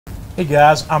Hey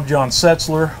guys, I'm John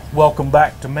Setzler. Welcome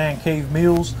back to Man Cave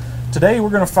Meals. Today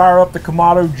we're going to fire up the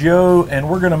Kamado Joe and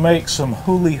we're going to make some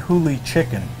Huli Huli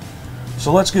Chicken.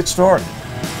 So let's get started.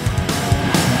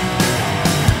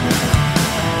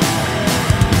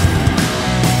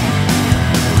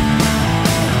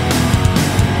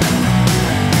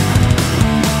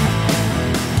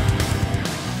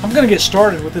 I'm going to get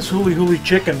started with this Huli Huli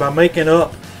Chicken by making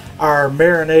up our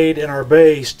marinade and our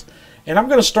baste. And I'm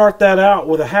going to start that out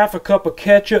with a half a cup of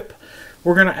ketchup.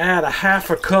 We're going to add a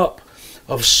half a cup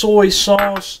of soy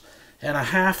sauce and a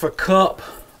half a cup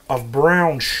of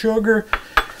brown sugar.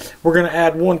 We're going to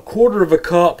add 1/4 of a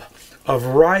cup of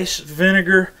rice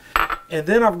vinegar. And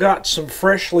then I've got some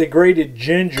freshly grated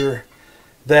ginger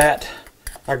that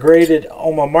I grated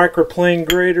on my microplane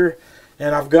grater.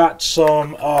 And I've got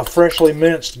some freshly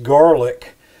minced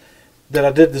garlic that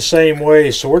I did the same way.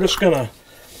 So we're just going to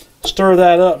stir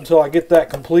that up until I get that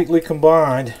completely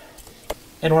combined.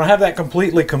 And when I have that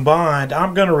completely combined,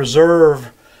 I'm going to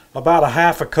reserve about a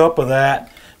half a cup of that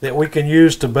we can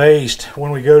use to baste when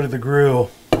we go to the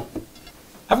grill.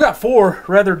 I've got 4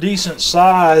 rather decent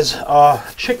size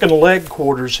chicken leg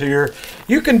quarters here.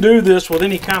 You can do this with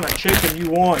any kind of chicken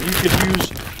you want. You could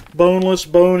use boneless,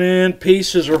 bone-in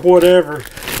pieces or whatever.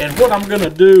 And what I'm going to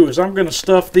do is I'm going to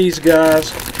stuff these guys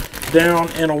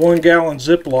down in a 1-gallon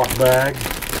Ziploc bag.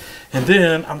 And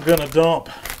then I'm going to dump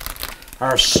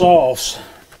our sauce,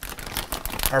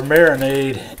 our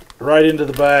marinade, right into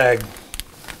the bag.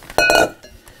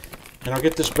 And I'll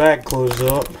get this bag closed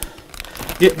up,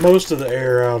 get most of the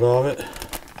air out of it,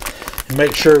 and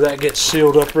make sure that gets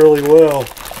sealed up really well.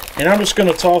 And I'm just going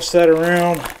to toss that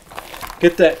around,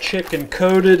 get that chicken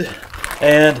coated,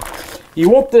 and you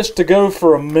want this to go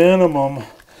for a minimum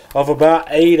of about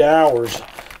 8 hours.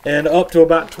 And up to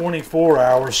about 24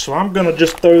 hours. So I'm going to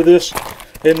just throw this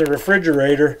in the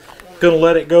refrigerator. Going to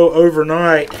let it go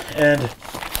overnight, and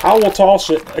I will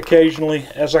toss it occasionally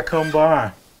as I come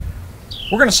by.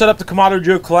 We're going to set up the Kamado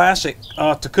Joe Classic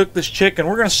to cook this chicken.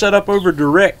 We're going to set up over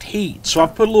direct heat. So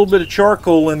I've put a little bit of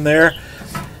charcoal in there,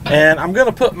 and I'm going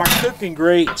to put my cooking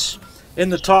grates in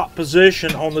the top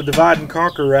position on the divide and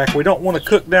conquer rack. We don't want to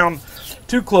cook down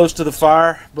too close to the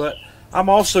fire, but I'm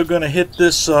also going to hit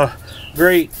this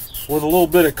grate with a little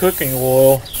bit of cooking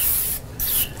oil,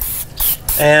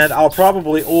 and I'll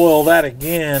probably oil that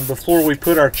again before we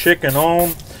put our chicken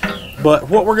on. But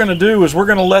what we're going to do is we're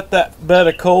going to let that bed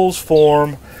of coals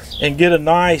form and get a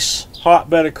nice hot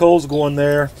bed of coals going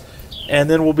there, and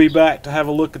then we'll be back to have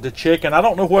a look at the chicken. I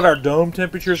don't know what our dome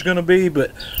temperature is going to be,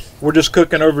 but we're just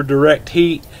cooking over direct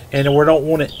heat and we don't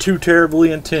want it too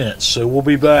terribly intense, so we'll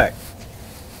be back.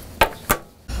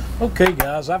 Okay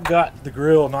guys, I've got the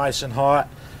grill nice and hot.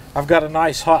 I've got a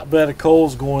nice hot bed of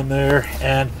coals going there,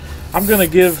 and I'm going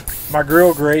to give my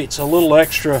grill grates a little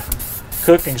extra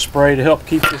cooking spray to help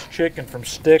keep this chicken from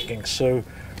sticking. So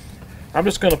I'm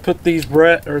just going to put these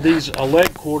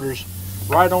leg quarters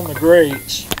right on the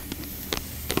grates,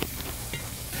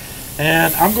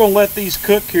 and I'm going to let these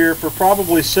cook here for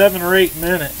probably 7 or 8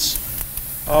 minutes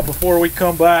before we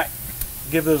come back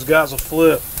and give those guys a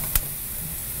flip.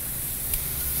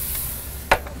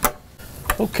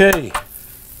 Okay,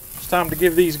 it's time to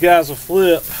give these guys a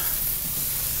flip.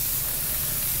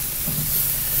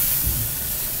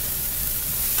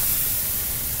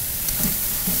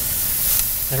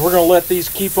 And we're going to let these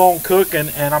keep on cooking,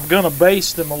 and I'm going to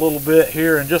baste them a little bit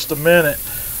here in just a minute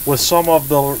with some of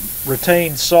the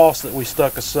retained sauce that we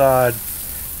stuck aside.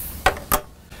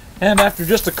 And after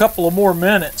just a couple of more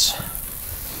minutes,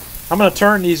 I'm going to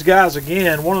turn these guys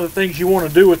again. One of the things you want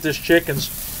to do with this chicken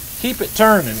is keep it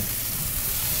turning.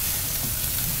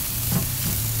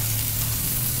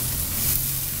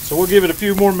 So we'll give it a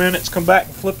few more minutes, come back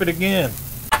and flip it again.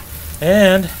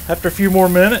 And after a few more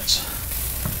minutes,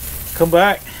 come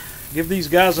back, give these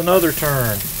guys another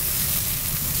turn.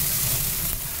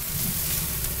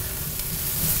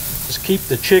 Just keep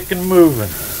the chicken moving.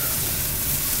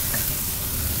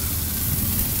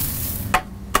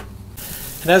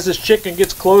 And as this chicken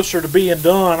gets closer to being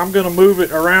done, I'm going to move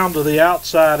it around to the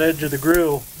outside edge of the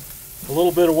grill, a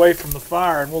little bit away from the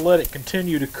fire, and we'll let it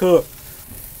continue to cook.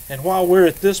 And while we're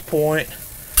at this point,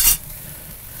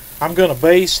 I'm going to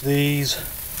baste these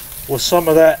with some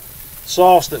of that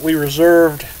sauce that we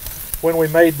reserved when we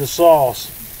made the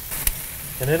sauce.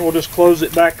 And then we'll just close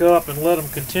it back up and let them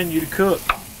continue to cook.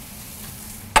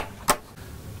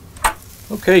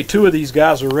 Okay, 2 of these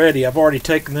guys are ready. I've already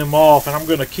taken them off, and I'm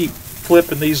going to keep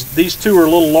flipping these. These 2 are a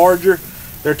little larger.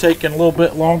 They're taking a little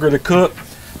bit longer to cook.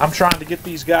 I'm trying to get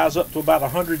these guys up to about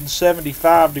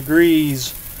 175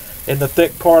 degrees in the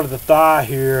thick part of the thigh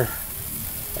here,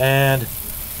 and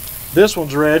This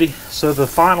one's ready, so the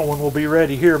final one will be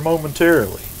ready here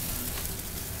momentarily.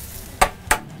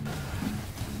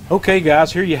 Okay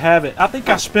guys, here you have it. I think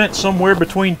I spent somewhere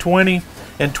between 20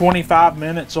 and 25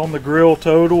 minutes on the grill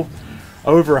total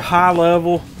over high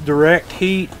level direct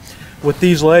heat with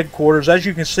these leg quarters. As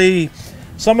you can see,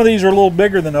 some of these are a little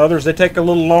bigger than others. They take a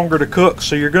little longer to cook,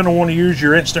 so you're going to want to use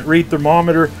your instant read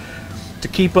thermometer to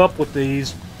keep up with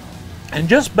these. And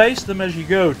just baste them as you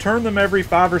go. Turn them every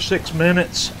 5 or 6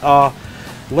 minutes.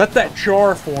 Let that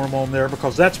char form on there,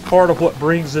 because that's part of what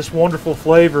brings this wonderful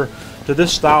flavor to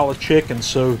this style of chicken.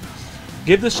 So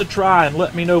give this a try and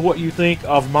let me know what you think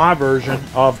of my version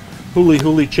of Huli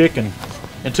Huli Chicken.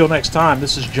 Until next time,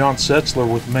 this is John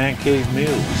Setzler with Man Cave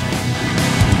Meals.